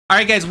All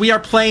right, guys, we are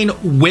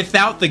playing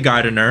without the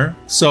Gardener,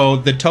 so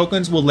the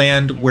tokens will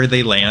land where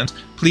they land.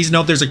 Please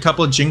note there's a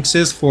couple of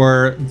jinxes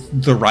for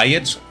the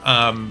Riot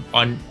on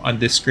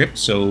this script,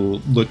 so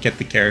look at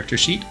the character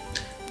sheet.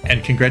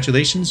 And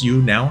congratulations,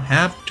 you now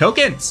have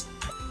tokens!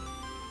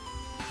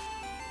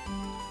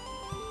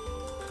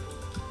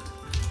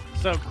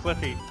 So,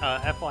 Cliffy,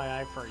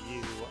 FYI for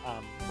you,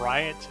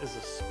 Riot is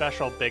a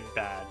special big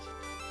bad.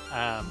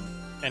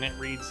 And it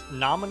reads,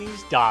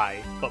 nominees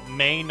die, but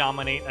may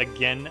nominate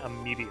again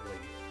immediately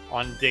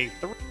on day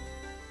 3.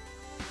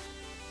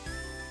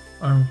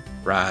 All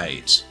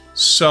right.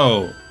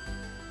 So,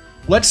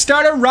 let's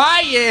start a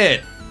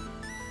riot!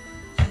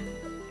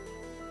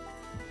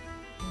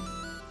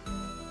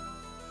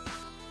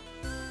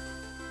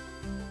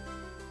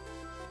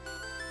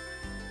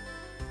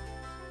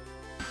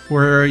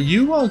 For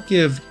you, I'll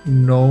give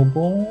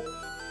Noble,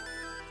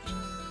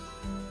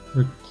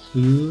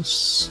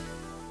 Recluse,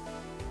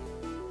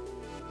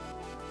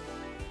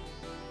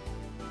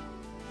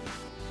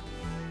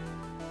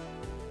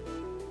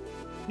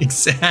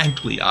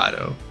 exactly,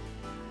 Otto.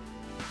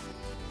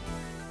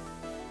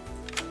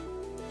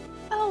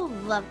 Oh,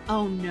 love.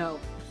 Oh, no.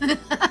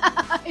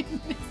 I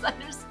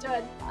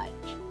misunderstood much.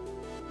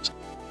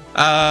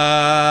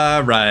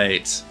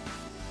 Right.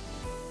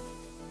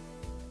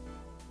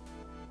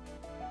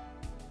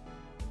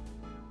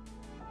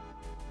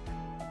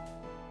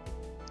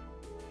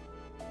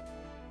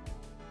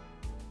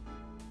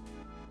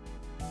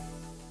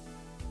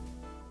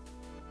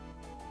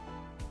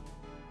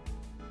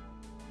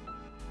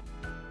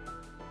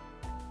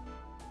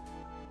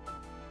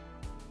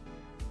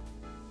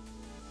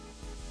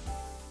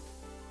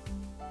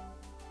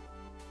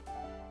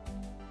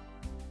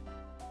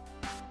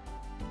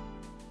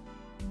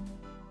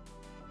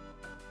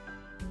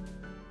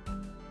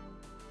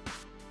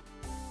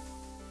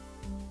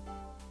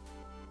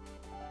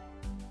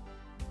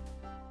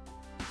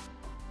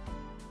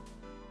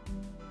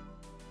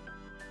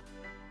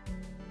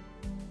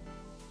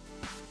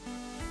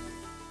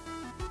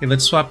 Okay,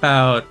 let's swap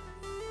out.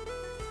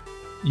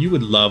 You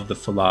would love the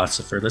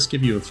Philosopher. Let's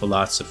give you a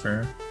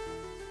Philosopher.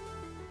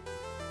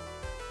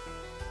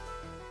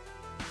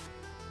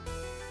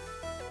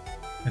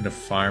 And a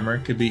Farmer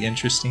could be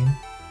interesting.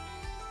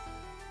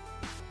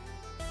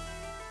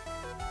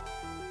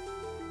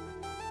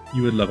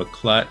 You would love a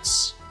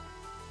Klutz.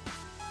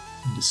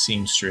 And a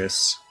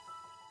Seamstress.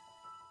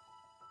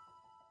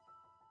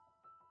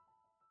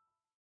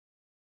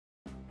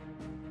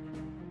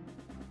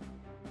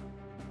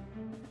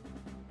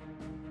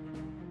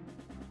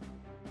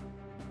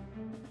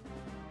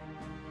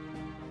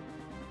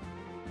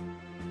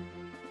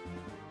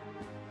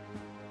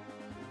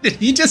 Did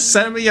he just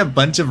send me a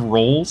bunch of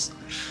rolls?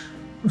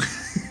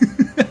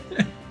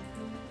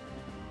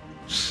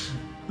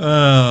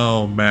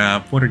 Oh,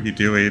 map. What are you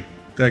doing?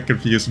 That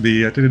confused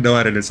me. I didn't know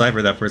how to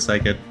decipher that for a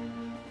second.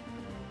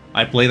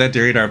 I play that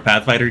during our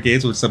Pathfinder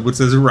games when someone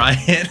says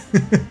Riot.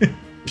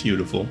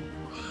 Beautiful.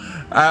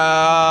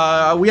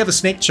 We have a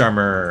Snake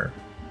Charmer.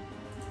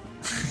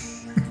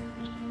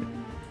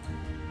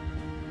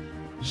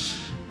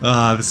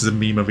 This is a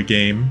meme of a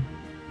game.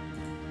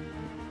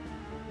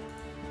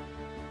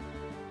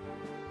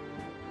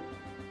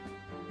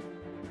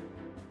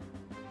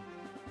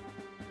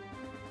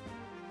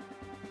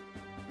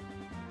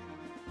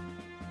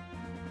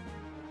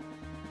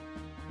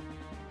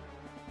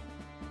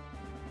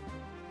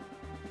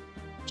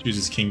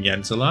 Chooses King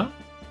Yenzela.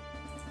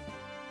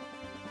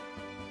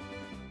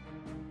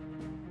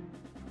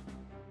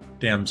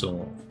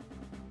 Damsel.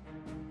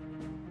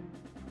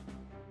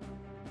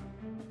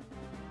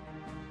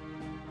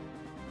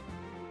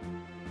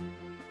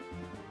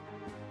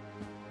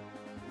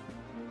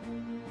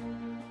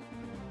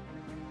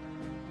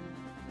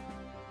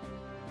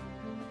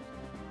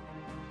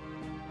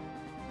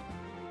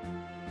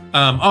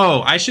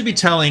 Oh, I should be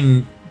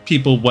telling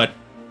people what.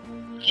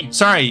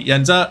 Sorry,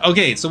 Yenza.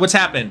 Okay, so what's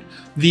happened?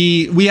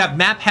 We have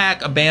Map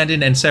Hack,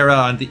 Abandon, and Sarah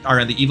are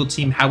on the evil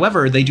team.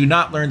 However, they do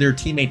not learn their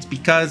teammates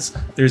because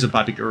there's a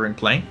bodyguard in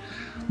play.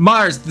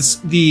 Mars,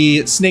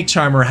 the Snake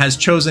Charmer, has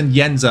chosen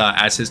Yenza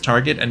as his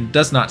target and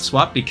does not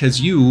swap because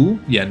you,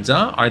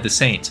 Yenza, are the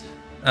Saint.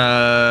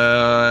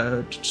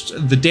 The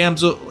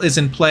Damsel is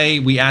in play.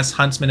 We ask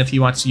Huntsman if he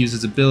wants to use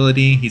his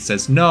ability. He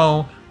says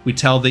no. We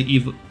tell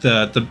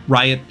the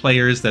Riot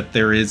players that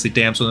there is a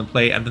Damsel in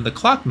play, and then the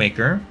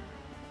Clockmaker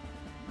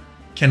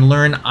can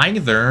learn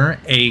either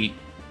a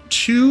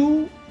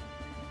 2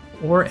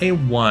 or a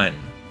 1.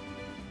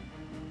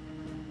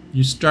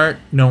 You start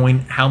knowing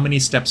how many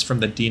steps from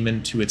the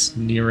demon to its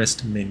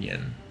nearest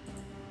minion.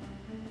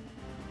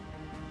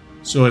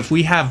 So if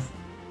we have...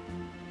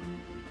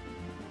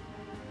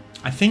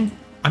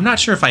 I'm not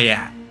sure if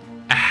I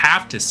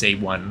have to say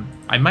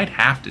 1. I might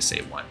have to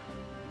say 1.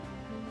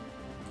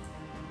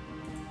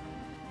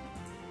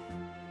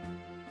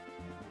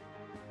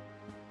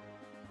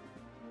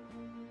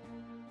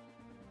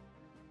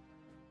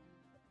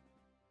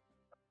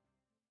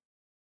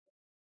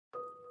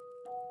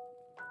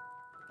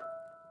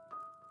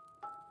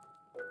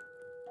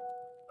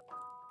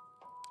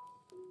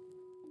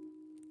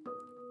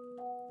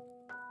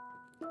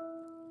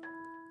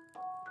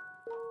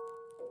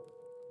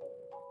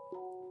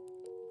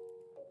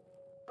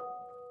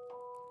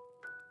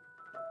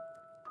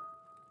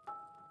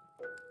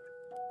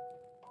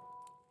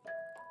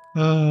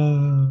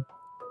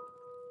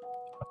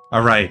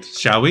 All right,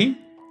 shall we?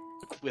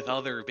 With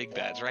other big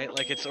bads, right?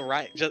 Like it's a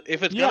riot. Just,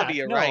 if it's Yeah, gonna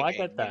be a no, riot I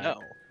game, get that. you know.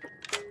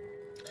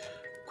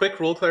 Quick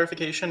rule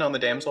clarification on the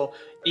damsel.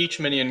 Each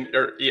minion,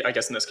 or I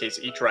guess in this case,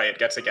 each riot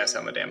gets a guess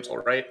on the damsel,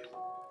 right?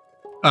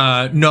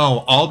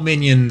 No, all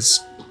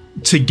minions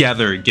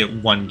together get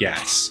one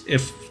guess.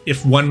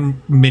 If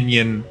one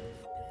minion,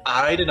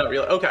 I did not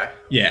realize. Okay,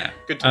 yeah,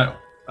 good to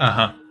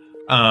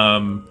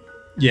know.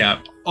 Yeah.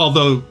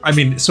 Although, I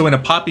mean, so in a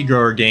poppy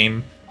grower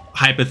game,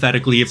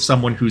 hypothetically, if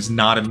someone who's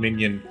not a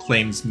minion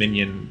claims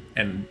minion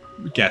and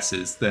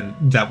guesses, then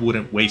that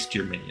wouldn't waste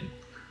your minion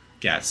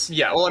guess.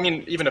 Yeah, well, I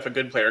mean, even if a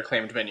good player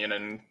claimed minion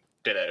and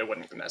did it, it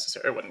wouldn't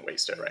necessarily, it wouldn't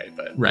waste it, right?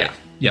 But Right.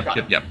 yeah.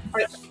 Yep.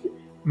 Right.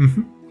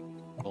 Mm-hmm.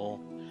 Well,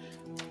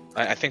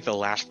 I think the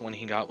last one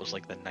he got was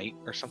like the knight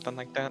or something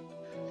like that.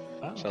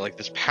 Oh. So like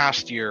this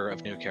past year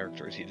of new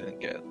characters he didn't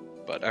get,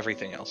 but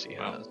everything else he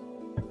Wow. has.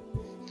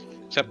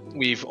 Except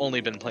we've only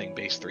been playing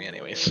base 3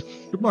 anyways.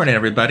 Good morning,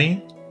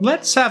 everybody.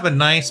 Let's have a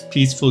nice,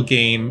 peaceful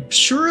game.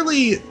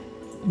 Surely,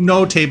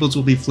 no tables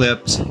will be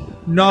flipped.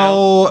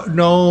 No,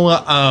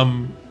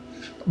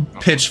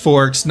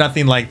 pitchforks,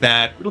 nothing like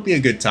that. It'll be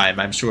a good time,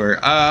 I'm sure.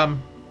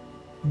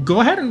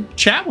 Go ahead and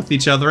chat with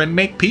each other and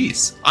make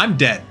peace. I'm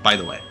dead, by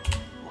the way.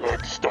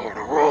 Let's start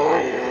a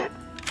riot.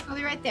 I'll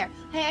be right there.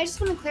 Hey, I just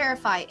want to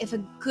clarify, if a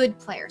good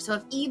player, so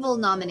if evil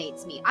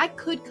nominates me, I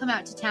could come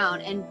out to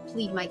town and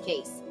plead my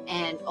case,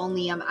 and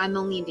I'm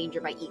only in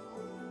danger by evil.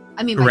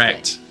 I mean,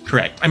 by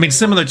Correct. I mean,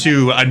 similar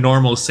to a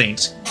normal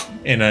saint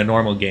in a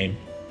normal game,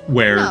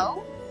 where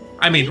No.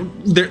 I mean,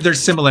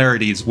 there's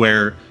similarities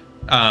where,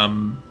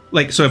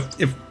 like, so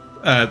if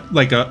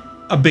like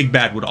a big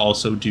bad would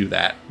also do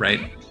that, right?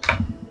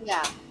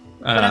 Yeah.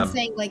 But I'm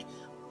saying, like,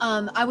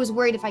 I was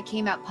worried if I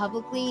came out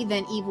publicly,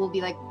 then evil will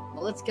be like,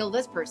 well, let's kill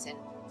this person.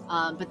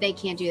 But they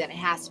can't do that. It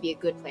has to be a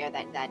good player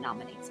that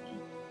nominates me.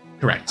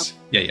 Correct.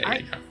 Okay. Yeah. All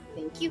right.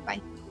 Thank you. Bye.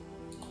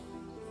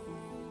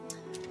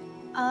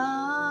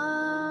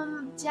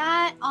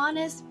 Dad,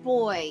 honest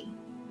boy.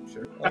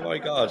 Sure. Oh my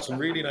gosh,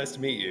 really nice to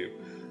meet you.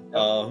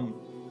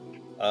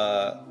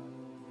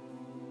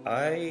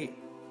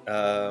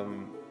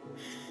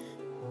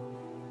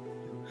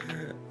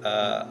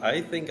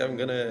 I think I'm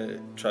gonna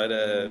try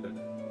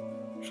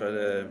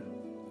to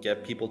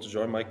get people to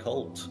join my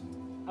cult.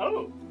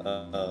 Oh,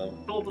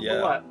 cult of yeah.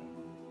 the what?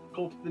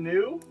 Cult of the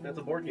new? That's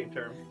a board game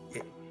term.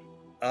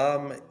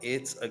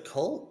 It's a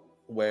cult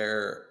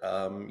where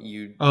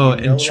you. Oh,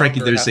 you and Shrike,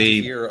 longer there's have to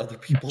a hear other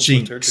people's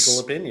jinx liturgical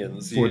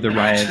opinions for the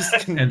Riot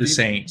just can and the be-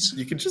 Saints.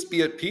 You can just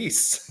be at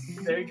peace.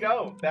 There you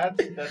go. That's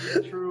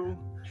a true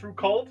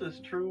cult is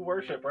true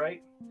worship,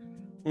 right?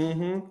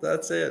 Mm-hmm.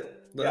 That's it.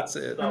 That's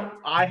it. So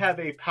I have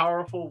a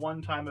powerful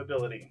one-time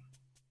ability.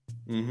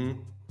 Mm-hmm.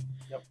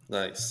 Yep.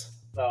 Nice.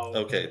 So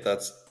Okay,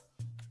 that's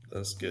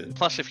good.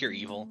 Plus, if you're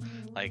evil,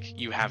 like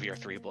you have your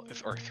three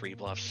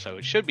bluffs, so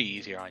it should be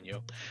easier on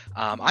you.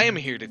 I am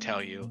here to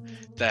tell you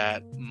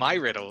that my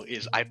riddle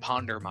is I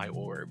ponder my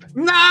orb.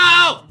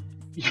 No!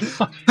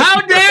 How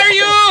dare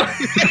you!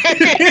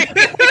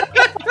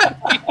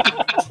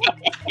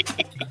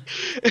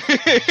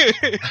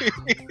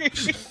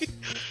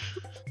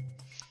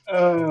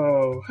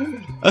 Oh.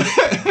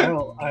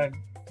 Well,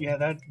 yeah,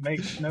 that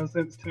makes no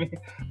sense to me.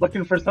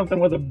 Looking for something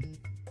with a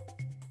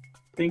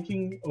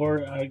thinking or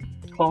a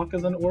clock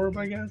as an orb,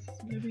 I guess,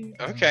 maybe?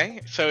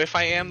 Okay, so if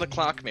I am the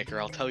Clockmaker,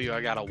 I'll tell you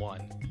I got a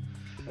 1.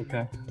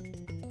 Okay.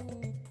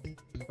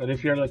 But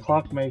if you're the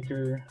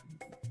Clockmaker,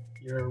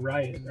 you're a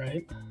Riot,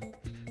 right?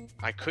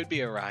 I could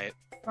be a Riot.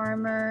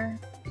 Farmer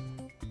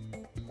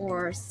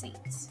or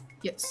Saints.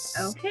 Yes.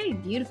 Okay,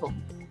 beautiful.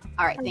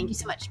 All right, thank you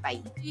so much.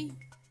 Bye.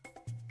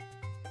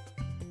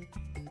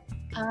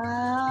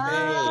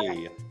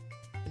 Hey.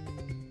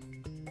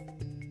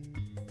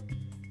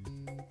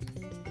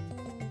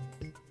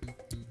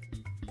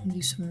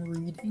 Do some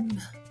reading.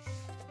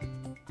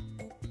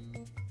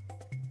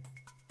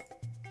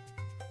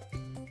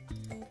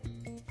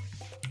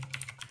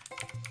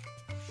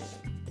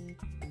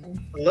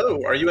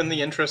 Hello, are you in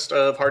the interest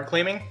of hard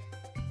claiming?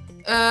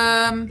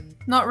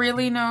 Not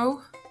really,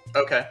 no.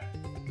 Okay.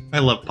 I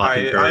love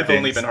poppy grower I've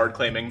only games. been hard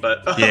claiming,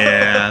 but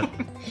Yeah.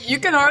 You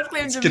can hard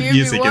claim to good me if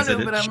music, you want isn't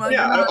to, it? but I'm like,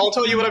 yeah, not. I'll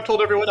tell you what I've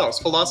told everyone else.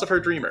 Philosopher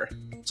Dreamer.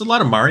 There's a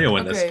lot of Mario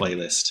in this Okay.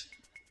 playlist.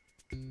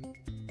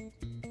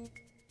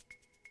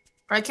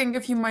 I can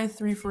give you my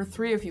 3 for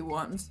 3 if you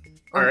want.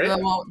 Or,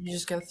 Alright. well, you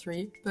just get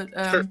 3. But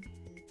Sure.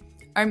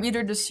 I'm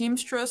either the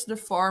Seamstress, the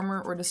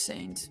Farmer, or the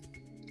Saint.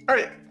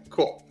 Alright,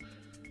 cool.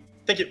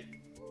 Thank you.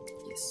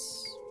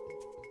 Yes.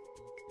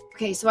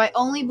 Okay, so I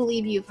only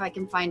believe you if I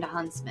can find a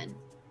Huntsman.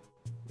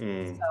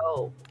 Hmm,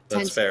 So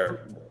that's 10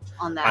 fair.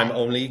 on that. I'm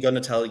only going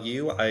to tell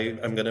you,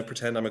 I'm going to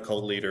pretend I'm a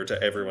cult leader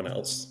to everyone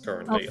else Oh,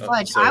 currently.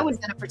 fudge. So- I was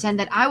going to pretend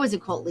that I was a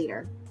cult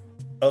leader.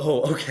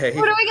 Oh, okay.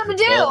 What are we going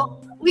to do?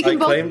 We I can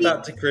both claim be-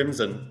 that to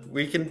Crimson.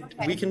 We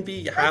can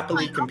be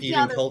happily fine. competing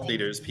I'll be cult other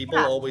leaders. People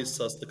Yeah. always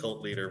sus the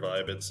cult leader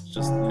vibe. It's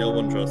just no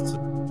one trusts it.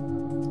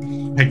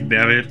 Heck,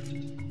 damn it.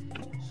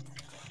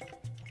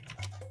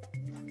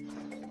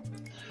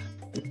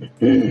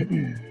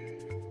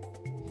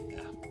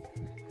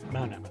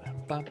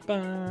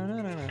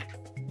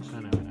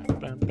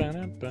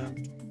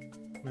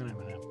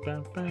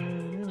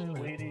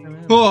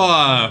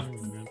 Oh.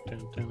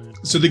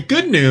 So the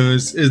good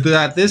news is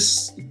that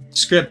this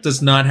script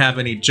does not have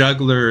any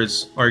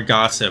jugglers or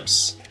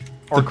gossips.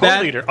 Or The cult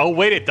bad- leader. Oh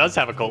wait, it does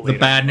have a cult The leader.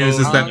 bad news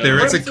is that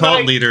there is a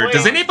cult leader.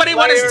 Does anybody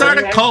want to start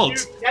a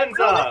cult? Let's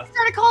start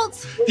a cult.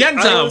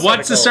 Yenza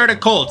wants to start a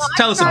cult.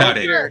 Tell us about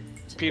it.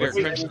 Peter,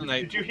 Crimson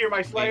Knight. Did you hear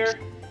my Slayer?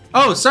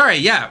 Oh, sorry.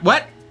 Yeah.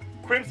 What?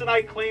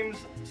 Crimsonite claims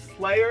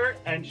Slayer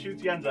and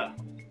shoots Yenza.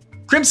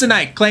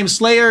 Crimsonite claims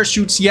Slayer,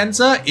 shoots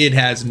Yenza. It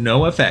has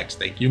no effect.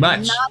 Thank you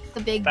much. Not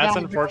the big That's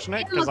bad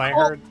unfortunate guy. because I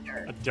Cult heard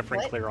leader. a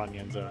different What? clear on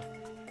Yenza.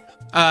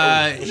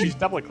 She's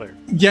doubly clear.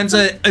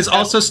 Yenza is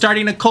also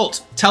starting a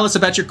cult. Tell us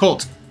about your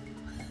cult.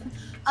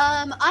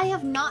 I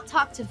have not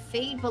talked to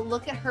Fade, but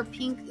look at her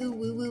pink ooh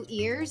woo woo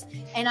ears,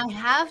 and I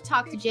have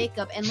talked to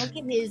Jacob, and look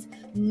at his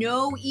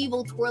no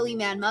evil twirly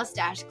man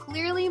mustache.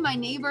 Clearly, my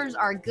neighbors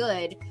are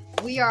good.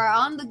 We are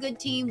on the good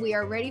team. We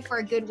are ready for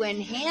a good win.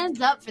 Hands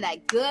up for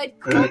that good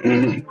cult.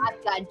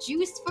 I've got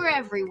juice for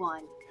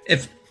everyone.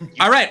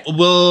 All right,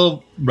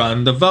 we'll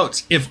run the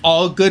votes. If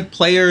all good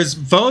players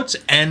vote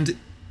and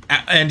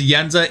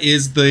Yenza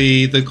is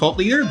the cult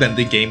leader, then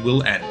the game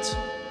will end.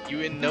 You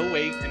in no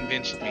way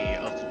convinced me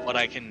of what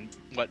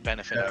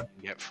benefit I can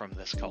get from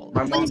this cult.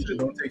 My mom said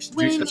don't take juice.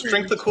 Winning. Let's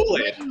drink the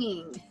Kool-Aid.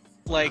 Winning.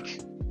 Like,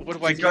 what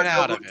do I She's got get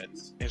out no of it?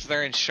 Is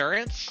there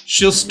insurance?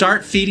 She'll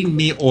start feeding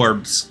me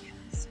orbs.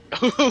 I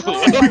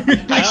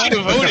should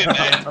have voted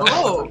that.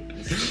 Oh,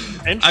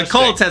 A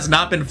cult has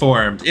not been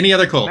formed. Any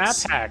other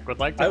cults? Map would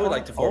like to. I would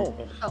like to form.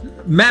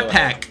 Map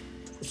Pack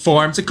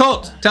forms a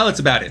cult. Tell us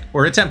about it,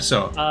 or attempt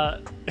so.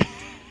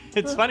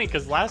 It's funny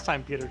because last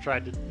time Peter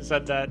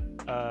said that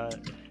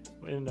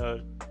in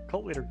a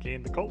cult leader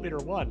game, the cult leader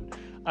won.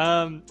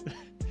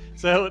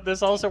 So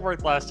this also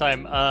worked last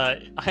time. I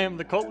am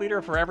the cult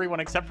leader for everyone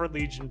except for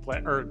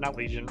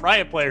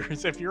Riot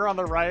players. If you're on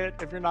the Riot,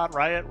 if you're not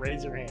Riot,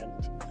 raise your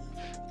hand.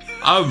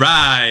 All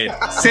right,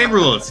 same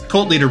rules.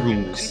 Cult leader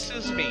rules.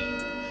 This is me.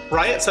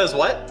 Riot says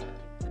what?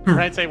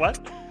 Riot say what?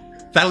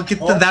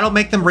 That'll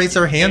make them raise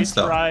their hands Fate's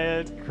though.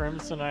 Riot,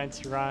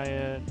 Crimsonite's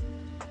Riot,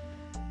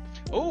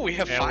 Oh, we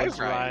have Taylor's 5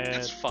 Riot. Riot.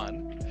 That's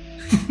fun.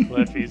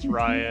 Cliffy's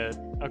Riot.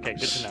 Okay,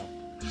 good to know.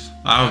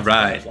 All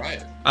right.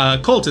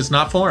 Cult is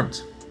not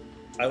formed.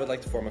 I would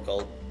like to form a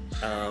cult.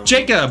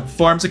 Jacob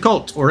forms a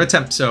cult or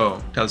attempt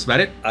so. Tell us about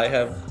it. I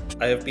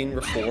have been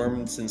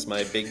reformed since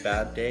my big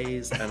bad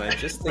days, and I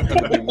just think it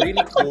would be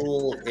really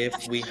cool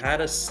if we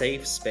had a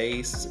safe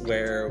space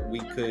where we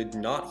could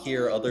not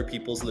hear other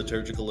people's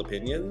liturgical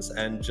opinions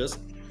and just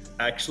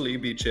actually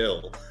be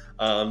chill.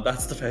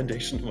 That's the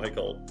foundation of my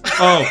cult.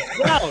 Oh.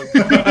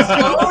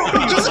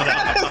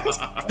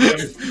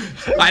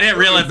 I didn't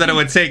realize that it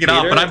would take it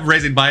off, but I'm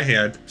raising my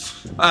hand.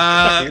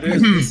 Sorry.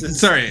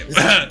 This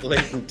is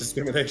blatant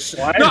discrimination.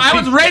 No, I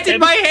was raising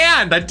my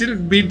hand. I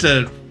didn't mean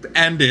to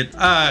end it.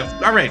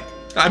 All right.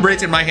 I'm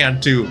raising my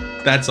hand too.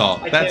 That's all.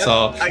 That's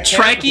all.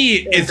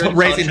 Trekkie is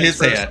raising his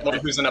hand. Someone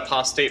who's an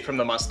apostate from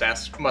the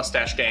mustache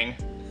gang.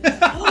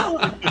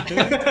 I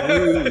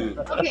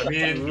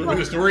mean, when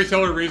the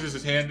storyteller raises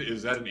his hand,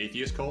 is that an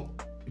atheist cult?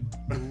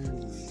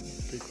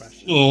 Good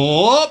question.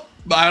 Oh,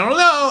 I don't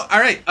know. All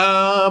right.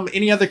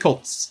 Any other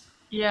cults?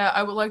 yeah,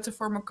 I would like to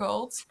form a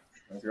cult.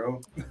 Let's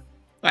go.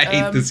 I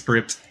hate this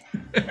script.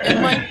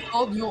 In my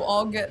cult, you'll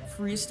all get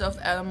free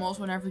stuffed animals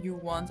whenever you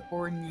want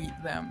or need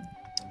them.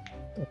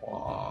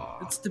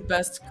 It's the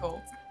best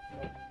cult.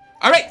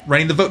 All right.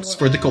 Running the votes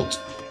for the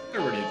cult.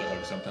 Everybody needs a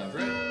hug sometimes,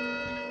 right?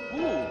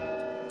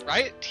 Ooh,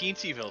 Riot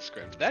Teensyville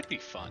script. That'd be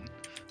fun.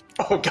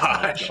 Oh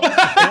gosh.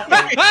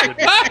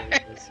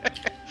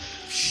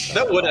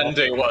 That would end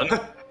day one.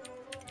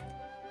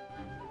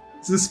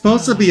 This is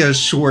supposed to be a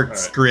short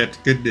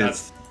script.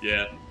 Goodness.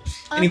 Yeah.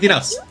 Anything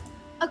else?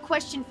 A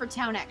question for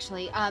town,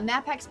 actually.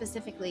 Mapac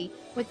specifically.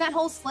 With that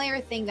whole Slayer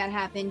thing that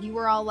happened, you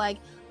were all like,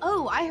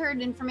 "Oh, I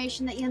heard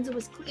information that Yenza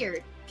was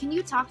cleared." Can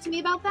you talk to me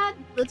about that?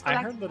 Let's go I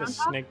back heard to that a town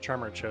talk. snake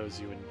charmer chose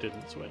you and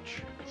didn't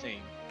switch.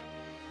 Thing.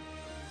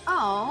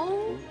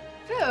 Oh,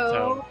 Phil.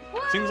 So,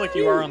 seems like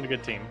you are on the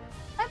good team.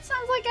 That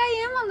sounds like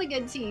I am on the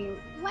good team.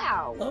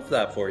 Wow. Love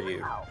that for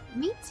you. Wow.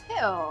 Me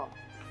too.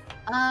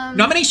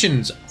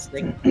 Nominations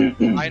Snake. I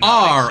nominate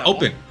are Sewa.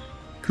 open.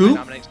 I Who?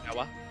 nominate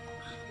Sewa.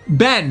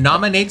 Ben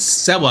nominates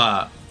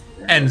Sewa.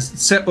 And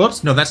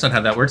whoops, no, that's not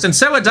how that works. And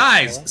Sewa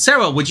dies.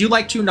 Sarah, would you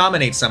like to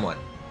nominate someone?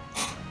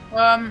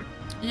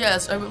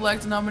 Yes, I would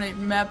like to nominate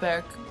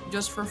Mapac,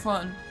 just for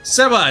fun.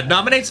 Sewa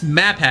nominates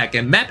Mapac,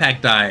 and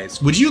Mapac dies.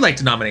 Would you like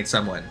to nominate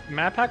someone?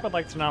 Mapac would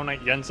like to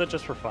nominate Yenza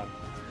just for fun.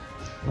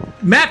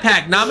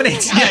 Mapac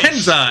nominates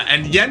Yenza,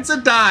 and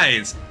Yenza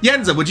dies.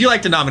 Yenza, would you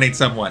like to nominate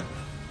someone?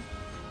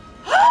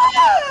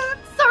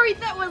 Sorry,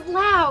 that was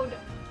loud.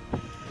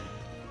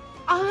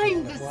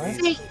 I'm the What?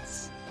 Saint.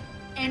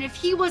 And if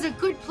he was a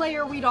good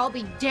player, we'd all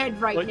be dead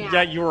right Well, now.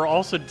 yeah, you were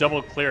also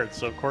double cleared,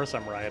 so of course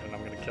I'm Riot and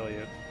I'm gonna kill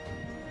you.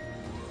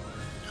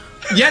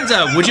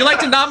 Yenza, would you like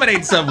to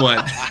nominate someone?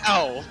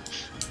 Wow.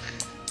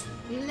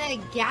 I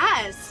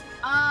guess.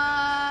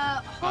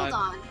 Hold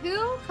on.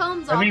 Who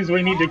comes That off means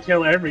we need to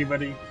kill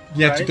everybody.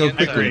 You have to go right?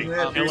 quickly.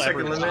 Yeah,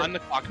 3-second limit. I'm the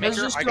Let's Clockmaker.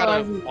 just I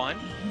got a go. 1.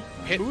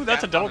 Hit Ooh,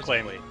 that's a that double on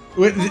claim.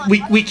 his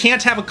blade. We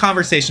can't have a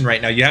conversation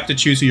right now. You have to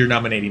choose who you're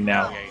nominating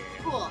now. Yeah, yeah,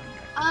 yeah. Cool.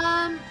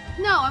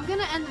 No, I'm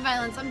gonna end the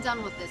violence. I'm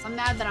done with this. I'm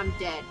mad that I'm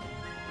dead.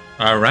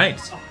 All right.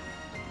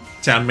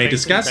 Town may Thanks,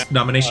 discuss. Ethan.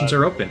 Nominations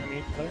are open.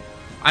 Me, Claire?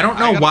 I don't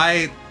know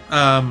why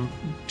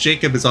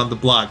Jacob is on the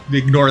block.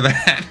 Ignore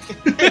that.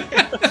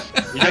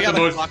 We I got got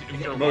the a most.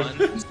 Clockmaker most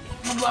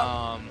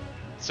 1.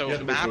 So Yeah, if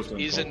the Map most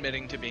is info.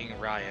 admitting to being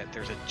Riot,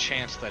 there's a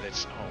chance that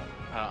it's home.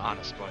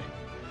 Honestly,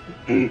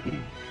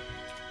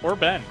 Or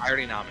Ben. I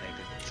already nominated.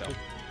 So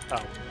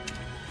Oh.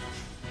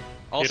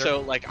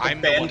 also, like,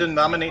 I'm the one Abandon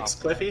nominates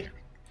Cliffy.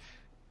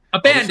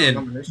 Abandon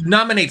nomination.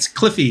 nominates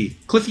Cliffy.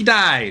 Cliffy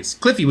dies.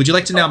 Cliffy, would you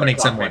like to nominate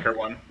someone? Clockmaker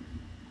one.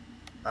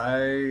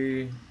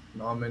 I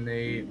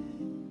nominate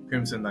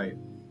Crimson Knight.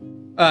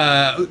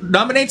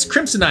 Nominates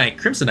Crimsonite.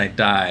 Crimsonite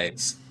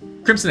dies.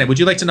 Crimsonite, would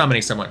you like to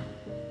nominate someone?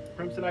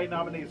 Crimson Knight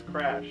nominates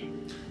Crash.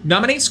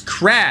 Nominates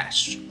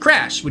Crash.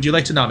 Crash, would you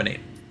like to nominate?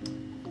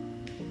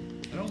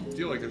 I don't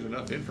feel like there's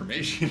enough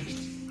information.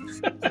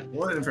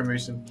 What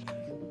information?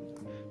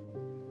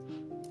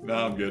 No,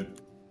 I'm good.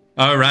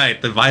 All right,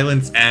 the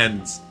violence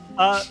ends.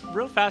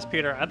 Real fast,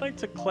 Peter. I'd like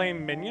to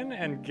claim Minion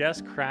and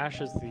guess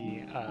Crash is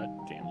the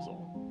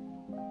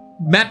Damsel.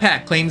 Matt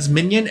Pack claims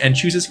Minion and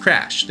chooses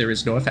Crash. There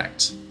is no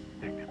effect.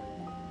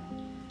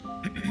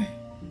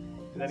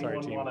 Does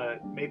anyone team. want to?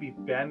 Maybe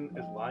Ben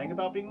is lying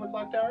about being the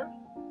Clocktower?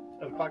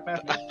 The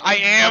Clockmaster? I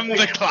am the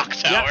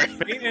Clocktower. Yeah,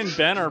 Fate and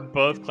Ben are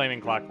both claiming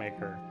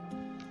Clockmaker.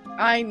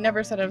 I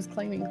never said I was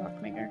claiming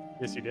Clockmaker.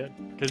 Yes, you did.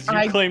 Because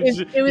I- you claimed,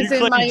 it was you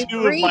in claimed my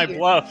 2 of my brief.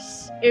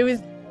 bluffs. It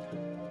was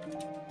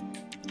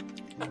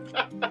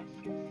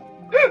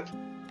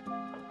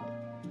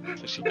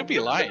So she could be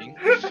lying.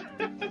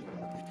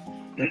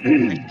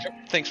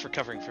 Thanks for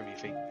covering for me,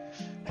 Fate.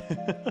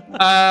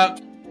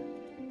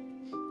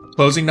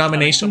 Closing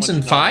nominations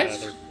in 5.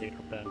 Either Fate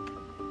or Ben.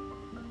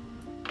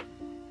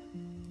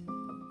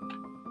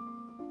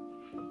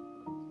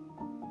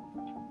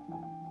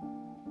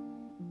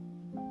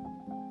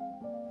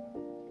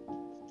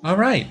 All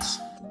right.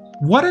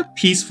 What a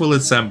peaceful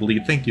assembly.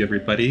 Thank you,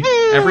 everybody.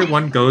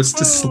 Everyone goes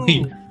to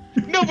sleep.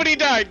 Nobody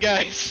died,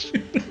 guys.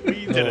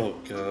 We did it. Oh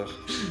god.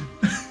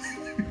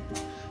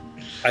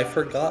 I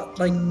forgot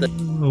like the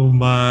Oh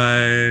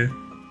my.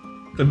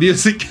 The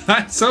music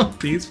got so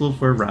peaceful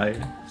for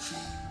Riot.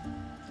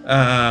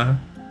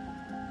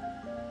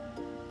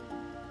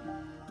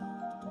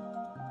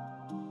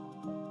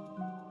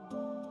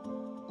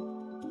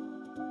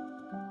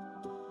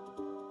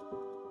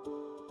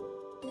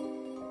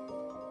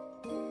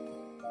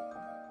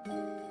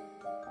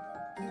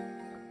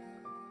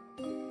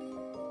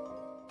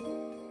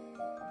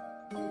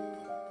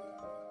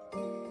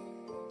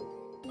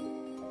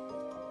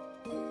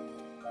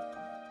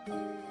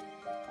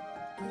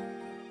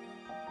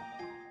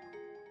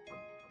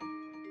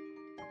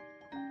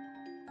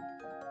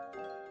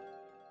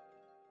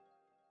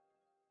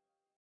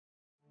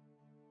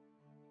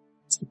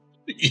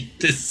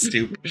 This is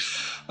stupid.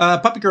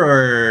 Puppy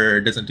Grower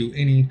doesn't do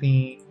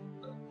anything.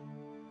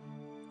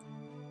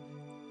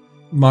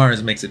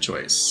 Mars makes a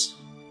choice.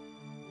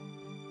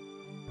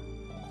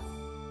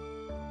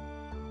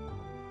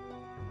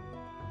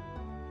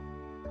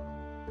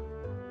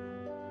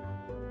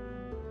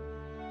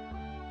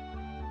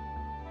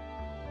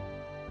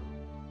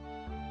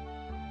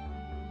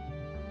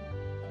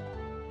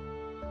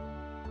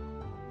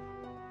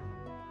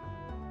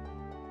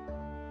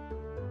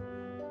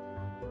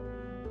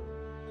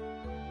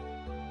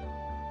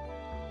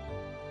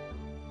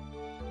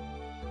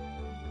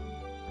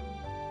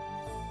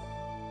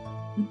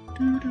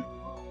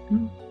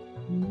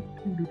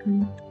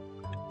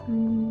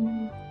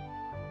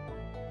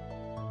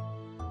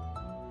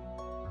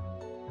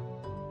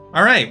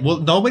 All right. Well,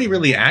 nobody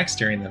really acts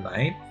during the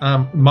night.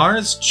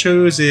 Mars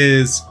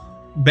chooses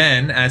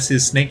Ben as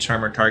his snake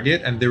charmer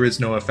target, and there is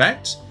no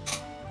effect.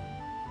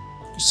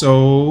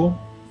 So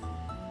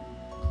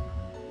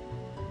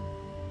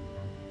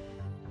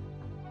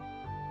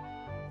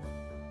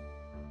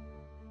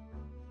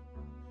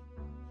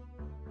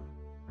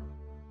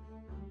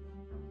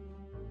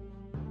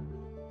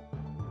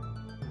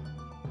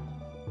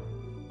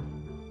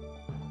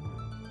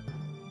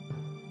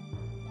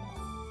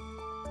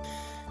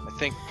I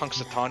think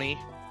Punxsutawney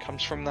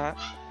comes from that.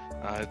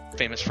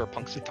 Famous for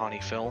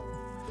Punxsutawney Phil.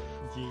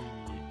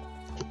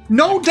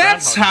 no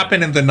deaths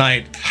happen in the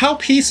night. How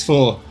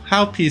peaceful.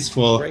 How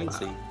peaceful.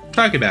 crazy.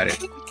 Talk about it.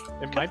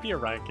 It might be a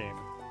Riot game.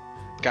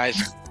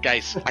 Guys,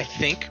 I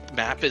think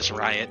Map is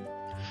Riot.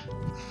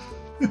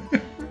 I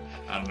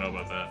don't know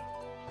about that.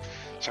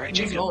 Sorry,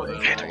 Jacob. No.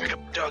 I had to pick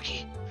up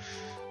Doggy.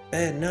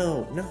 Ben,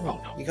 no.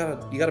 You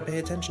gotta pay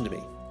attention to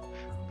me.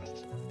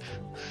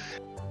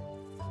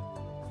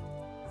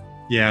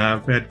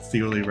 Yeah, that's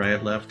the only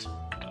Riot left.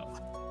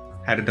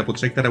 Had to double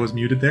check that I was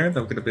muted there.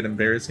 That could have been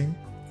embarrassing.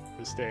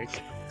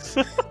 Mistake.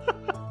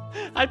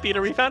 Hi,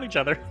 Peter. We found each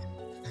other.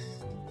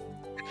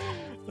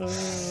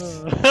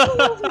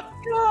 Oh my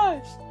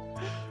gosh.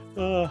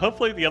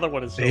 Hopefully the other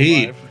one is still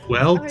Hey, alive.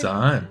 well I-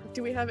 done.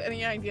 Do we have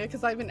any idea?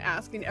 Because I've been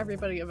asking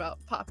everybody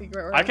about Poppy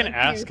Grower. I I'm can like, do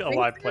ask you a think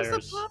live there's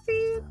players. A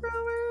Poppy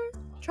Grower?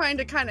 Trying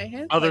to kind of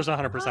hint. Oh, there's like,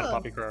 100% oh.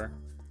 Poppy Grower.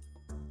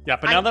 Yeah,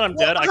 but now that I'm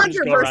dead, I can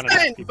just go around and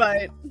ask 100%, people.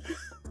 but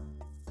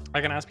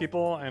I can ask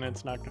people, and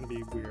it's not going to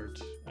be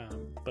weird.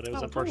 But it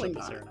was Oh, unfortunate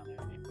totally that Sarah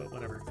nominated me, but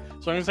whatever. So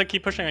as long as I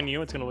keep pushing on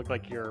you, it's going to look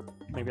like you're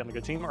maybe on the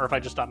good team, or if I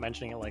just stop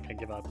mentioning it, like I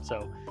give up.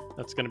 So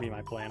that's going to be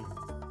my plan.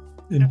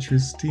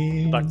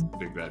 Interesting.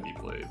 Big bad he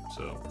played.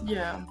 So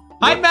Yeah.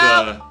 Hi,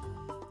 Mal!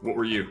 What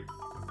were you?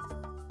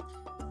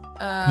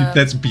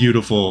 That's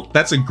beautiful.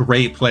 That's a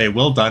great play.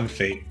 Well done,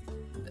 Fate.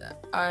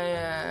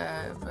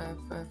 I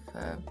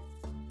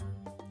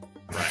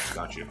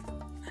Got you.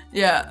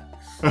 yeah.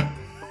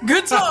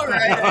 Good talk,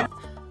 right?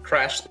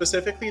 Crash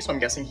specifically, so I'm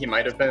guessing he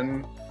might have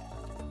been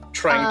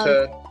trying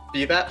to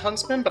be that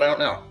Huntsman, but I don't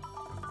know.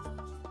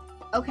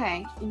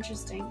 Okay,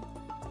 interesting.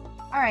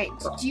 All right,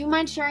 do you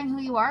mind sharing who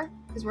you are?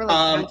 Because we're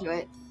like down to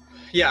it.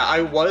 Yeah,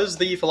 I was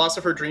the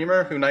Philosopher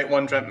Dreamer who night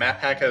one dreamt Map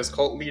Hack as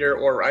Cult Leader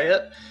or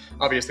Riot.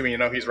 Obviously, we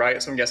know he's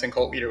Riot, so I'm guessing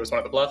Cult Leader was one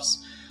of the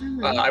bluffs.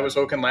 Mhm. I was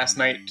woken last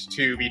night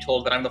to be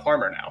told that I'm the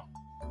farmer now.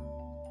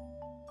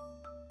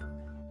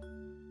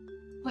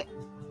 Wait.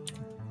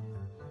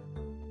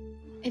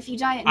 If you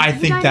die, I you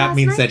think died that last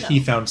means night, that though. he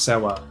found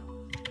Sewa.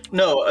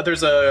 No,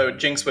 there's a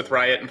jinx with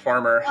Riot and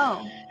Farmer.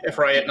 Oh, If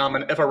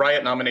a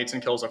Riot nominates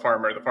and kills a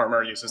farmer, the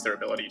farmer uses their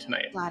ability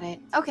tonight. got it.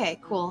 Okay,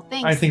 cool.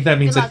 Thanks. I think that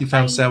means Good that he luck,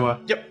 found bye. Sewa.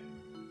 Yep.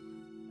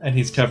 And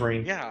he's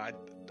covering. Yeah,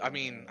 I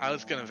mean, I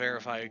was gonna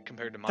verify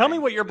compared to mine. Tell me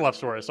what your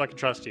bluffs were, so I can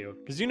trust you,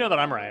 because you know that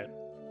I'm Riot.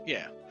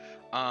 Yeah.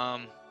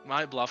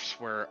 My bluffs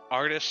were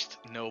Artist,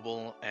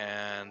 Noble,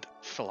 and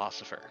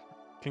Philosopher.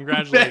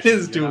 Congratulations. That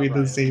is you're not doing the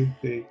Riot. same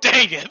thing.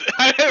 Dang it!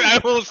 I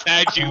almost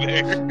had you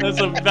there.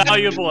 That's a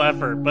valuable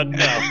effort, but no.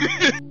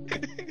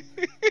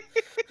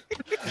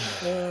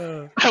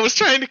 I was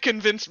trying to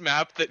convince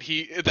Map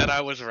that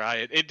I was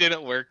Riot. It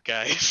didn't work,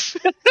 guys.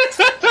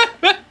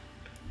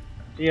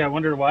 Yeah, I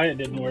wonder why it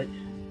didn't work.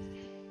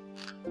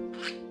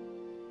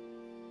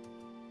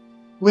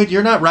 Wait,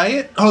 you're not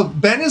Riot? Oh,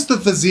 Ben is the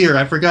Vizier,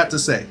 I forgot to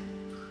say.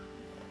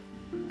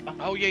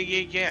 Oh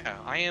yeah.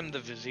 I am the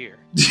Vizier.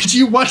 Did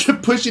you want to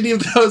push any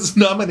of those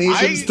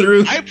nominations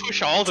through? I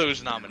push all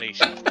those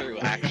nominations through,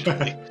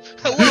 actually.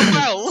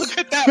 Wow, look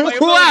at that. My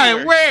Why?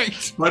 ability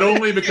Wait! But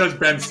only because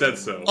Ben said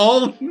so.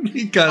 Only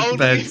because Only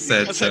Ben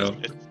said because so.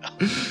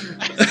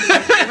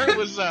 I remember it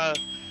was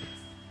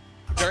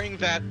during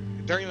that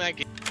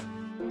game.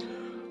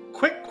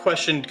 Quick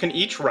question, can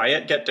each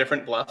Riot get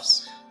different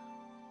bluffs?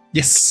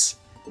 Yes.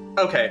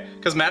 Okay,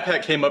 because Map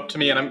Hack came up to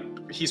me and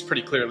he's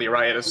pretty clearly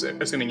Riot,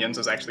 assuming Jens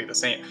is actually the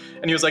same.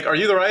 And he was like, "Are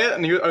you the Riot?"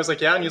 And I was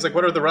like, "Yeah." And he was like,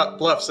 "What are the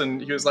bluffs?"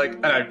 And he was like,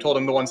 and I told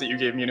him the ones that you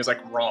gave me, and he was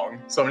like, "Wrong."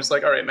 So I'm just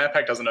like, "All right, Map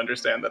Hack doesn't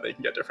understand that they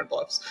can get different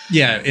bluffs."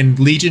 Yeah, in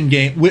Legion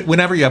game,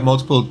 whenever you have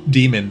multiple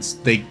demons,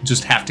 they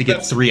just have to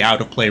get 3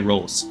 out of play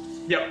rolls.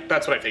 Yep,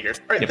 that's what I figured.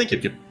 All right, thank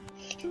you.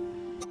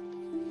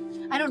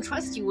 I don't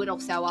trust you, Widow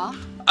Sewa.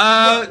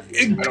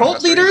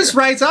 Cult leaders,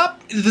 rise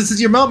up! This is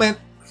your moment.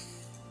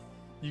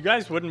 You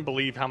guys wouldn't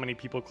believe how many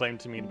people claim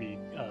to me to be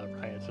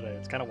Riot today.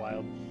 It's kind of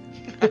wild.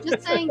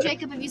 Just saying,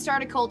 Jacob, if you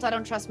start a cult, I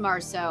don't trust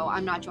Mars, so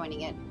I'm not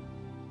joining it.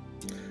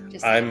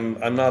 Just I'm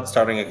not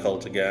starting a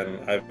cult again.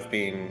 I've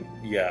been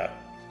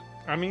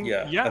I mean,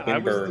 I've yeah, been I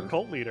was the burned.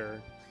 cult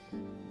leader,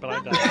 but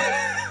I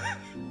died.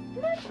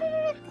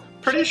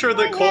 Pretty sure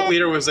the Cult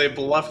Leader was a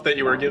bluff that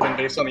you were given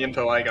based on the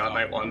info I got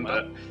night one,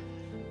 but...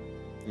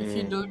 If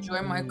you don't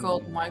join my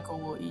cult, Michael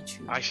will eat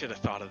you. I should have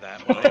thought of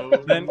that.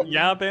 Then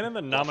abandon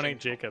and nominate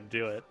Jacob.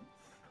 Do it.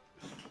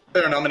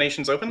 There are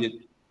nominations open?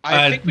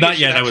 Not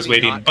yet, I was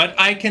waiting. But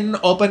I can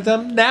open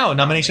them now.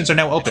 Nominations are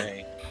now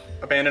open.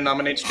 Abandon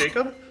nominates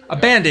Jacob?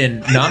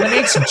 Abandon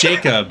nominates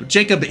Jacob.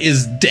 Jacob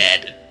is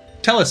dead.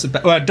 Tell us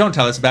about. Don't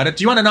tell us about it.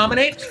 Do you want to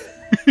nominate?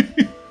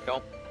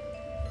 Nope.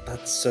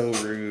 That's so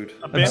rude.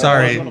 Abandon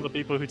sorry. was one of the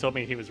people who told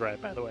me he was right,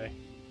 by the way.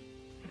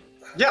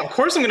 Yeah, of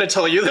course I'm going to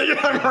tell you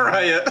that I'm a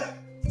Riot.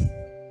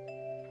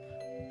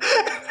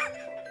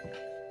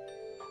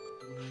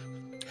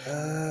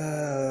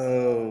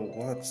 Oh,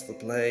 what's the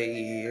play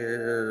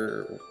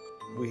here?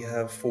 We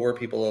have 4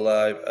 people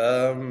alive.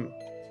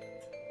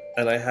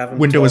 And I haven't.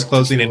 Window is talked to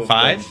closing 2 in of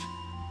 5.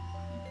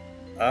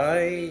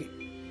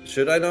 them.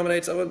 Should I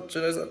nominate someone?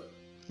 Should I?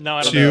 No,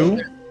 I don't 2.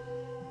 know.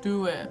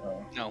 Do it.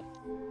 No.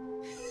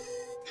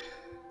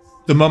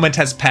 The moment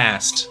has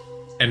passed,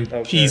 and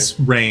peace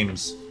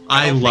reigns.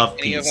 I don't love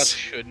think any of us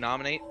peace. should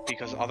nominate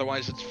because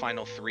otherwise it's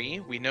final 3.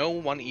 We know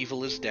one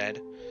evil is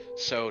dead,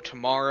 so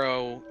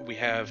tomorrow we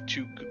have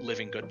 2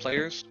 living good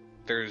players.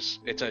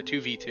 It's a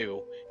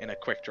 2v2 in a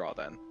quick draw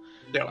then.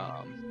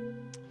 Yeah.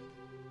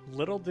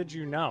 Little did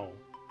you know,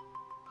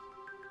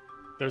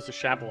 there's a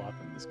Shabalop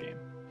in this game.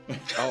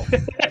 Oh.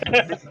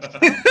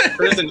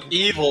 There's an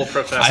evil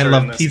professor. I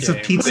love in this pizza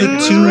game. pizza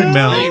They too, are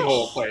Mel.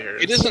 Evil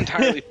players. It is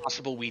entirely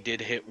possible we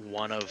did hit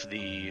one of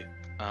the,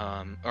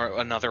 or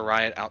another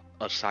riot out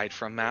aside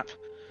from map.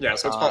 Yeah,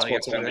 so it's possible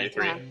it's yesterday.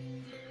 1v3.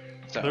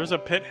 So, There's a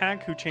pit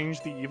hack who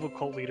changed the evil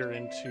cult leader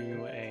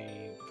into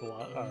a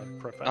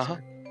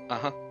professor.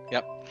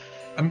 Yep.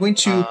 I'm going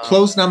to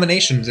close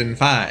nominations in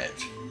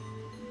 5.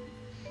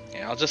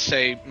 Yeah, I'll just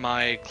say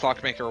my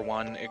Clockmaker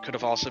won. It could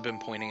have also been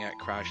pointing at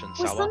Crash and Was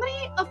Sella.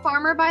 somebody a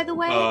farmer, by the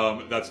way?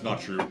 That's not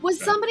true. Was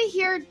somebody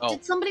here? Oh.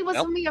 Did somebody was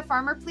Nope. somebody a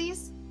farmer,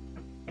 please?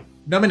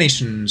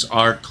 Nominations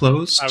are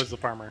closed. I was the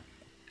farmer.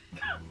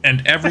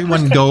 And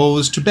everyone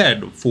goes to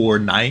bed for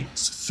night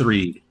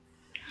 3.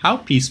 How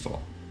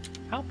peaceful.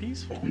 How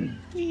peaceful.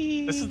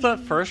 This is the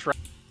first round.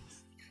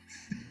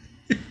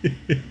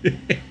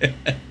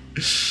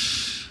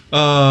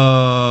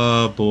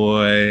 Oh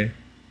boy.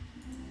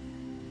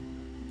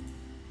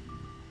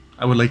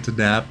 I would like to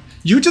nap.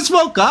 You just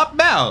woke up,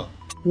 Mel.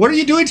 What are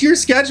you doing to your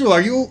schedule?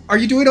 Are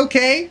you doing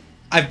okay?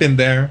 I've been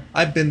there.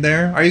 I've been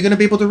there. Are you going to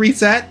be able to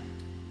reset?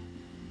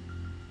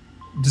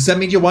 Does that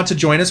mean you want to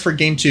join us for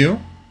game 2?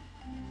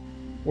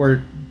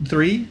 Or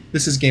 3?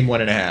 This is game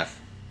 1.5.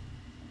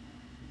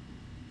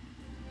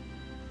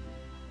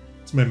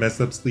 It's my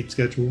messed up sleep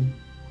schedule.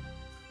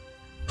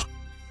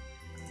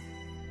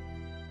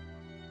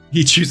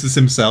 He chooses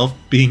himself,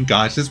 being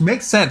cautious.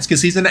 Makes sense,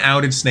 because he's an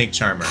outed snake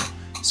charmer.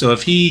 So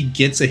if he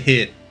gets a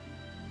hit...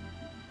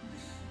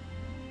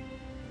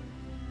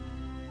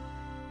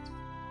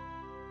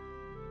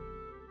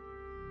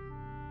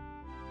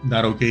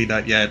 Not okay,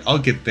 not yet. I'll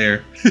get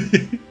there.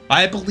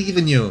 I believe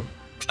in you.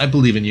 I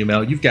believe in you,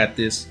 Mel. You've got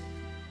this.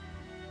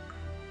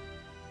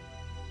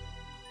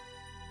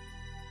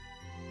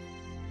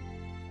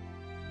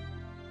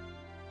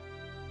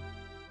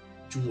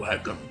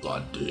 Dragon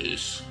got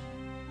this.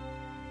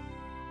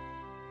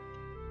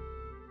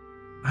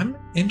 I'm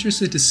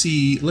interested to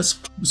see. Let's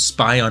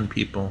spy on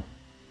people.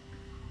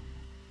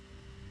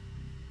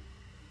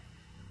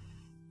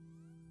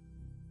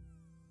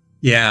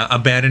 Yeah,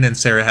 Abaddon and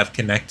Sarah have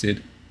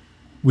connected,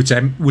 which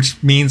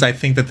means I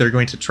think that they're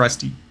going to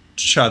trust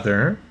each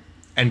other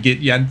and get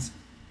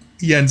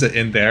Yenza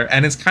in there.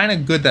 And it's kind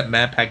of good that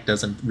Maphack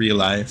doesn't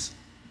realize.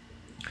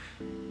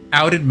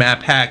 Outed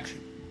Maphack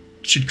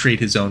should create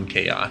his own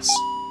chaos.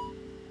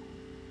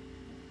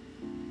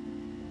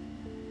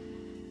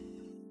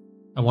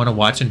 I want to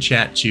watch and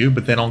chat too,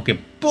 but then I'll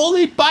get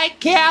bullied by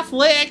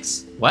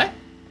Catholics. What?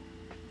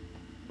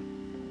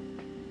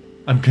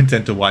 I'm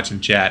content to watch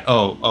and chat.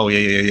 Oh,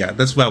 yeah.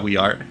 That's what we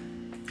are.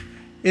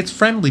 It's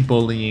friendly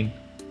bullying.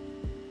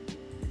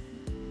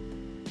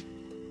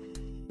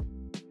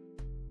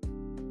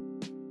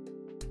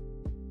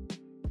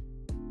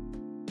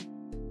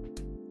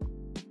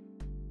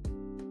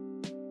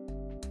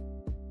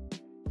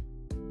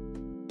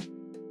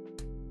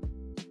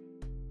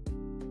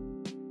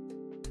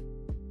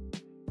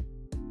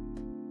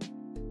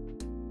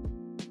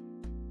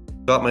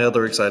 Got my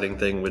other exciting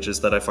thing, which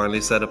is that I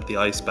finally set up the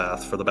ice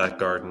bath for the back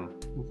garden.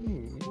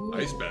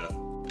 Ice bath.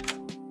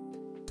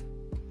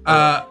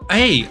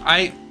 Hey,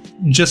 I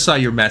just saw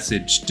your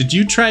message. Did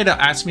you try to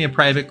ask me a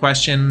private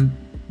question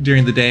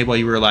during the day while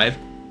you were alive?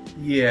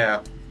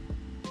 Yeah.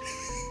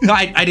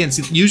 I didn't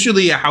see.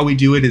 Usually how we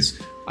do it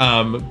is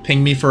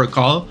ping me for a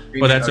call,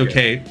 but that's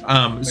okay.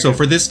 So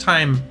for this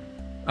time,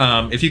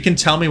 if you can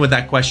tell me what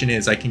that question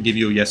is, I can give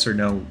you a yes or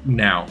no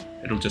now.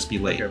 It'll just be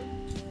late. Okay.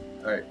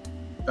 All right.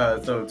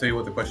 So I'll tell you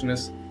what the question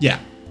is? Yeah.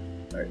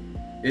 All right.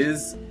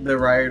 Is the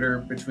rioter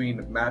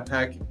between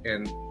Maphack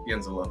and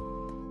Yenzela?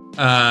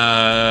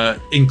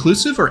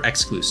 Inclusive or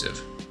exclusive?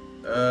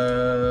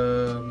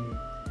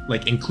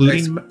 Like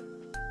including...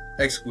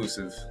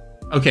 Exclusive.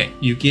 Okay,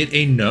 you get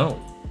a no.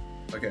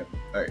 Okay.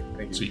 All right.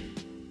 Thank you. Sweet.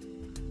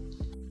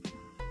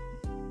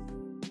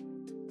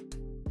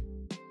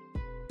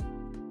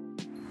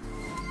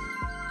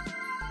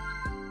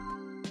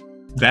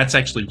 That's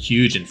actually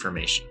huge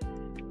information.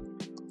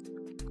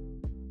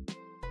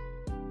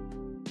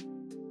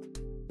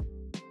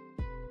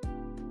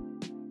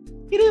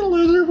 Get in,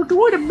 loser. We're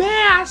going to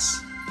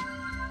mass.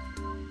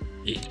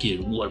 Hey,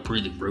 kid, what for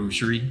the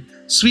grocery?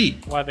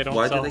 Sweet. Why they don't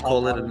Why sell do they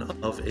call it hot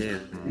an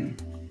of-in?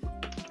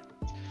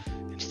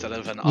 Instead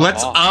of an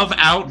Let's off. of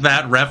out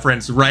that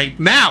reference right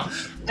now.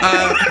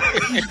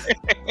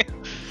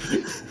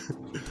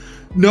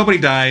 Nobody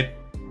died.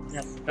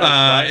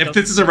 If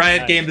this is a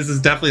Riot game, this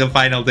is definitely a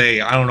final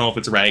day. I don't know if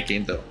it's a Riot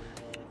game though.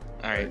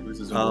 All right.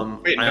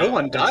 Wait, no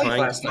one died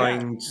last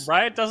night.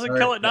 Riot doesn't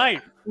kill at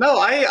night.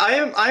 No,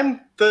 I'm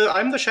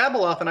the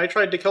Shabaloth, and I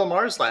tried to kill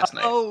Mars last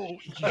night. Oh,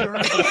 you're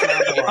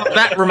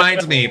That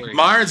reminds me,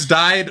 Mars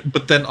died,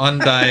 but then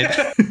undied.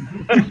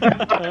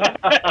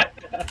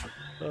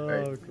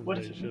 Oh,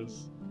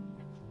 gracious.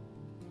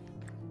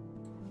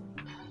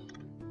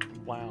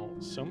 Wow,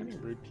 so many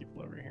rude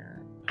people over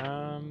here.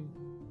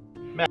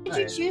 What did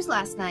you choose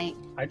last night?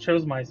 I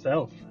chose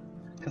myself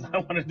because I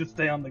wanted to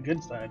stay on the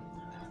good side.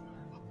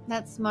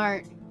 That's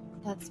smart.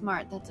 That's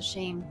smart. That's a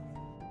shame.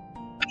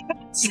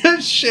 It's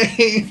a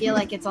shame. I feel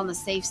like it's on the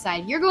safe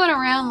side. You're going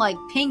around like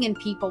pinging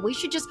people. We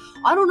should just,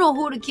 I don't know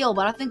who to kill,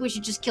 but I think we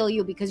should just kill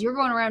you because you're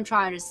going around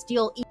trying to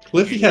steal.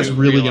 Cliffy has You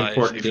really realize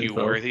important if you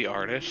info. were the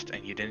artist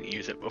and you didn't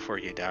use it before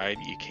you died,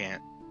 you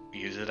can't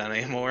use it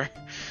anymore.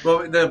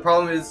 Well, the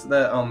problem is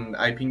that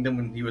I pinged him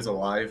when he was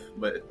alive,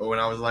 but when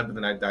I was alive, but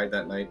then I died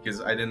that night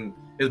because I didn't.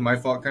 It was my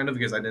fault kind of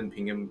because I didn't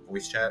ping him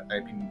voice chat. I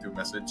pinged him through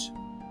message.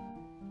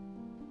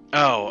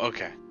 Oh,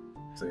 okay.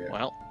 So yeah.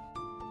 Well,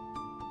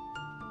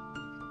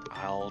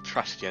 I'll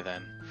trust you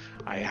then.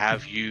 I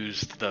have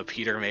used the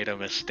Peter made a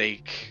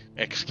mistake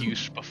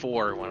excuse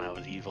before when I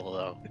was evil,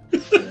 though.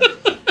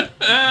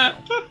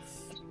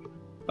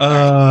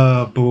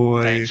 Oh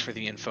boy. Thanks for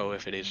the info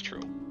if it is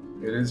true.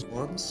 It is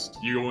once.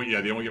 They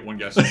only get one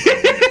guess. Okay,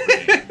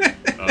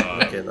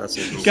 that's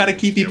it. You gotta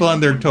keep people on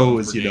their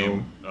toes, you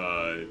know.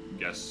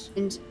 Guess.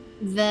 And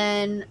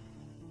then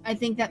I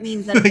think that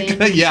means that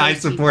Abandon Yeah, I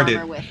chose to be support it.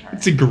 farmer with her.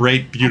 It's a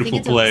great, I beautiful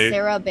think it's play.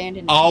 Sarah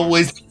Abandoned.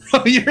 Always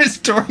throw your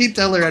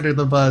storyteller under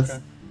the bus.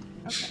 Okay,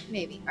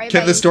 maybe. All right,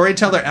 Can bye. the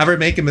storyteller ever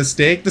make a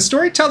mistake? The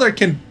storyteller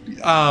can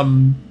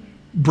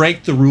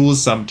break the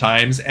rules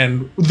sometimes,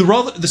 and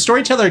the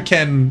storyteller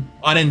can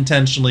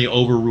unintentionally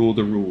overrule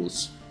the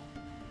rules.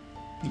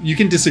 You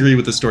can disagree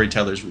with the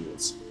storyteller's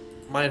rules.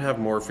 Might have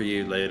more for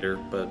you later,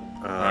 but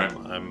Alright.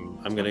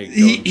 I'm gonna.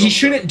 He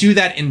shouldn't do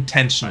that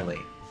intentionally.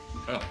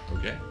 Oh,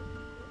 okay.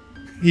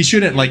 He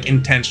shouldn't like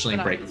intentionally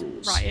But I break was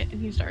rules. Riot,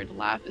 and he started to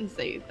laugh and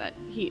say that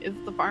he is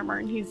the farmer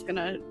and he's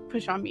gonna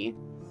push on me.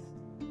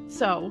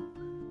 So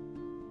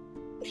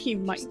he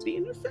might be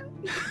innocent.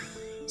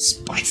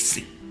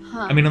 Spicy.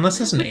 Huh. I mean,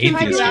 unless it's an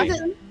Try to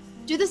atheist.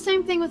 do the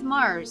same thing with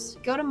Mars.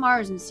 Go to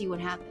Mars and see what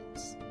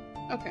happens.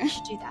 Okay. You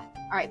should do that.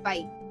 All right,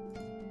 bye.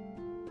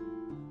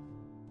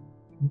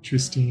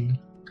 Interesting.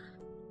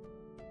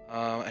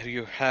 Have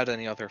you had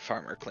any other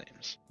farmer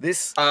claims?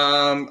 This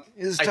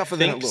is tougher I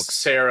than think it looks.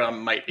 Sarah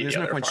might be There's the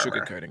no other point farmer.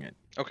 sugarcoating it.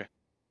 Okay.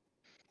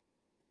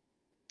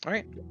 All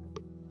right.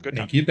 Good.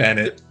 Thank you,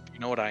 Bennett. You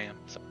know what I am.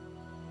 So.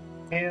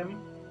 Him,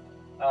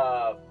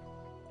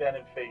 Ben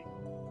and Fate.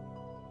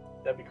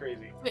 That'd be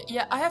crazy. Wait,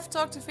 yeah, I have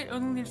talked to Fate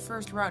only the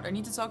first round. I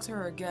need to talk to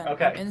her again.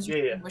 Okay, I'm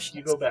interested yeah. in what she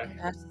You go back.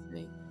 has to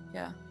say.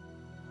 Yeah.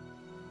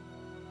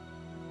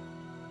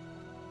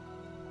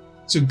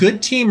 So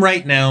good team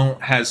right now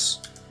has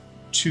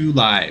 2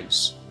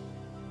 lives.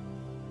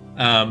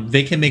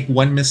 They can make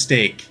one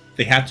mistake.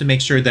 They have to make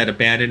sure that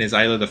Abandon is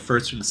either the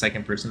first or the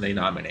second person they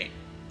nominate,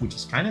 which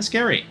is kind of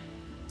scary.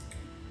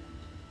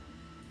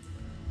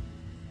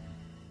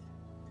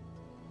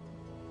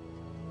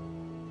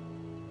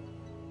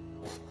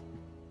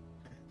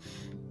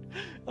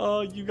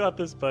 Oh, you got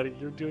this, buddy.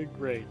 You're doing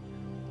great.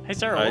 Hey,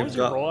 Sarah, what I've was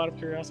your got- role out of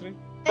curiosity?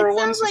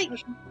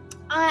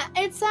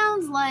 It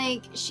sounds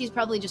like she's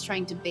probably just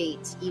trying to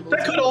bait evil.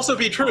 That could also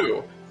be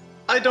true.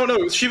 I don't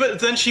know. She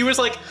was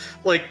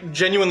like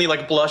genuinely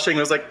like blushing.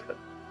 Was like,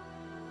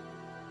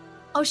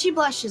 Oh, she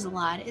blushes a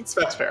lot.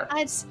 That's fair.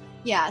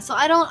 Yeah, so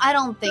I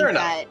don't think Fair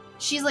enough. that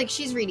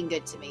she's reading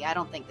good to me. I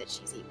don't think that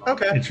she's evil.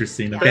 okay.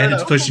 Interesting. Yeah.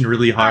 Abandon's Okay. pushing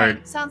really hard,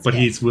 Alright, sounds but good.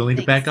 he's willing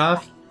to Thanks. back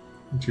off.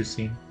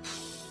 Interesting.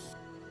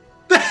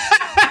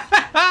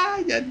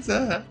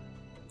 Yenza.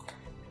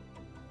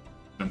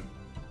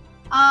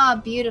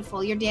 Ah,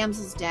 beautiful. Your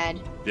damsel's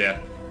dead. Yeah,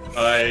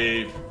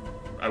 I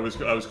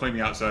was claiming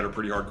outsider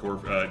pretty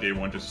hardcore day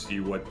one just to see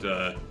what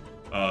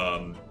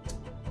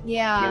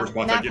Yeah. what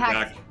response I get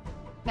back.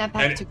 Matt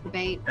Pack And- took the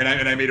bait. And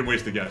I made him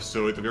waste the guess.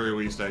 So at the very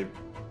least, Who Who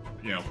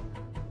do you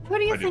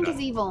I did think that. is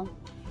evil?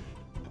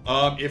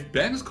 If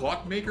Ben's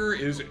Clockmaker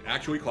is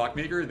actually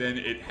Clockmaker, then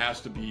it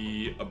has to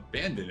be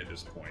Abandon at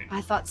this point.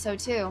 I thought so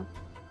too.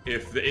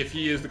 If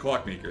he is the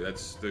Clockmaker,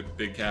 that's the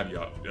big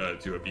caveat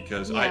to it,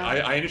 because Yeah.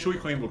 I initially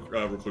claimed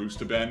Recluse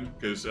to Ben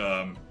because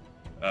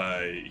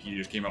he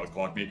just came out with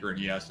Clockmaker and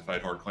he asked if I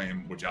had hard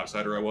claim which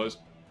outsider I was,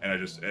 and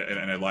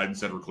I lied and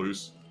said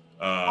Recluse.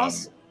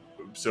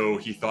 So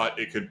he thought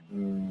it could.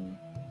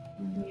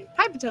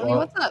 Hi, Petoni, Well-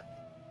 what's up?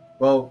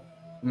 Well,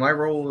 my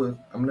role,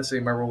 I'm gonna say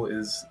my role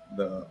is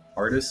the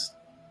artist,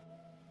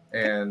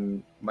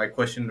 and my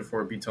question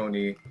for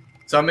Bitoni.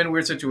 So I'm in a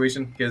weird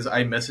situation because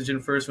I messaged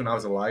him first when I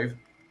was alive,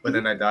 but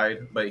then I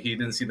died. But he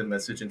didn't see the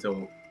message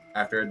until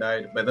after I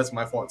died. But that's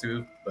my fault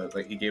too. But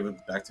like he gave it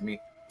back to me.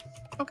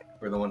 Okay.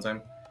 For the one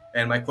time.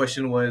 And my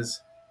question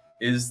was,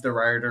 is the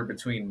rioter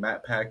between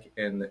Matt Pack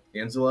and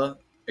Angela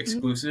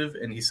exclusive?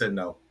 And he said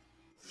no.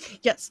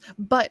 Yes,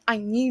 but I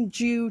need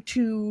you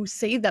to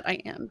say that I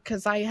am,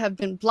 because I have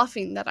been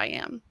bluffing that I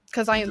am,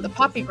 because I am the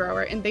poppy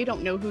grower, and they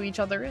don't know who each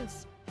other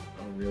is.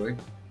 Oh really?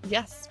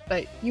 Yes,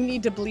 but you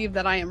need to believe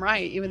that I am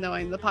right, even though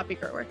I'm the poppy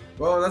grower.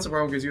 Well, that's a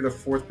problem because you're the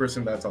 4th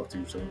person that I talked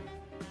to. So.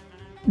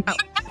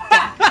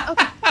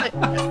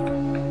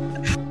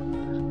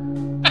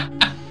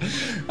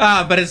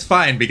 But it's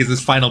fine because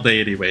it's final day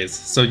anyways,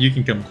 so you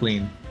can come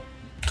clean.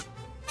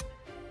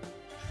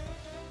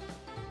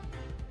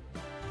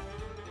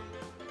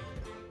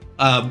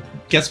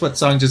 Guess what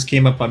song just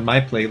came up on my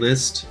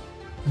playlist?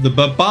 The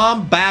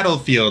Bomb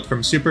Battlefield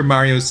from Super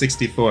Mario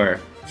 64.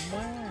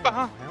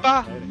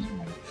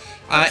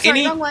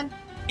 Sorry, wrong one.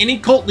 Any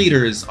cult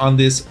leaders on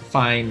this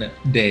fine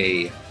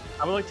day?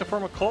 I would like to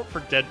form a cult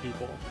for dead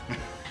people.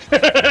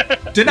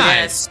 Denied.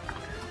 Yes.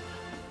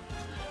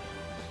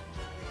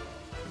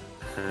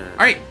 All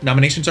right,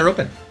 nominations are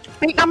open.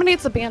 Fate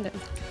nominates Abandon.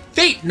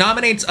 Fate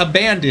nominates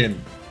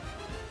Abandon.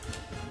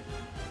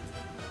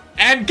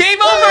 And game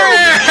over!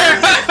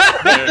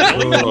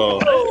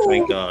 Oh,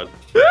 thank God.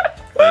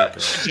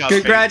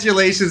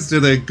 Congratulations to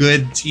the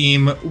good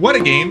team. What a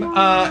game.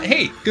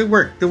 Hey, good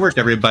work,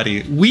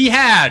 everybody. We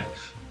had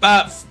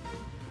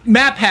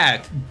Map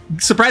Hack,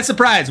 surprise,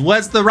 surprise,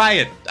 was the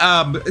Riot,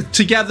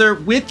 together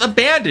with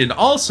Abandon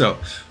also.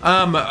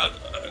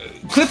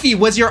 Cliffy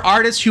was your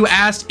artist who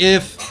asked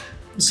if,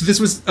 so this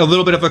was a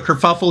little bit of a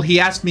kerfuffle. He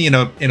asked me in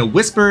a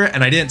whisper,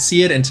 and I didn't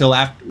see it until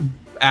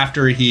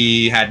after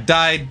he had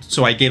died,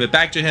 so I gave it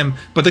back to him.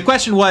 But the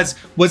question was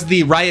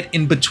the Riot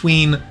in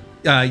between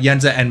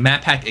Yenza and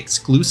Map Hack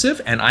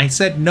exclusive? And I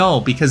said no,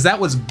 because that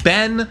was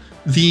Ben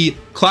the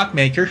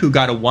Clockmaker who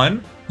got a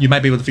 1. You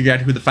might be able to figure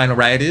out who the final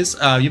Riot is.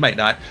 You might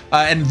not.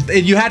 And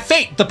you had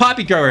Fate, the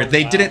Poppy Grower.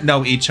 They didn't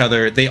know each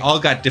other. They all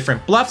got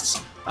different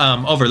bluffs,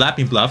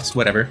 overlapping bluffs,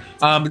 whatever.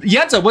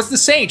 Yenza was the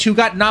Sage who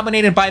got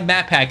nominated by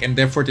Map Hack and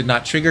therefore did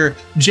not trigger.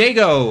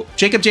 Jacob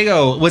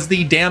Jago was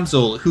the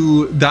Damsel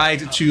who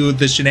died to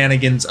the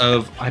shenanigans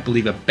of, I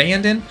believe,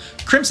 Abandon.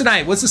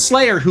 Crimsonite was the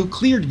Slayer who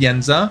cleared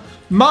Yenza.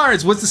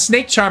 Mars was the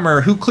Snake Charmer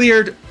who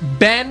cleared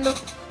Ben,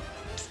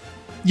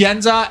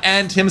 Yenza,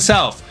 and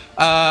himself.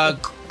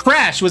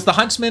 Crash was the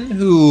Huntsman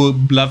who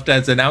bluffed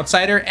as an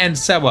outsider, and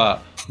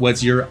Sewa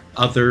was your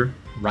other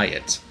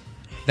Riot.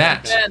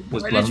 That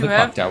was Blood on the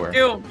Clocktower.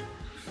 So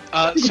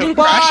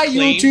Bye, Crash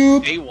claimed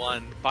YouTube. Day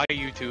 1. Bye,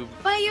 YouTube.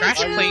 Bye, Crash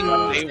YouTube.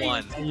 claimed Day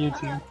 1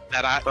 YouTube.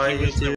 that he was the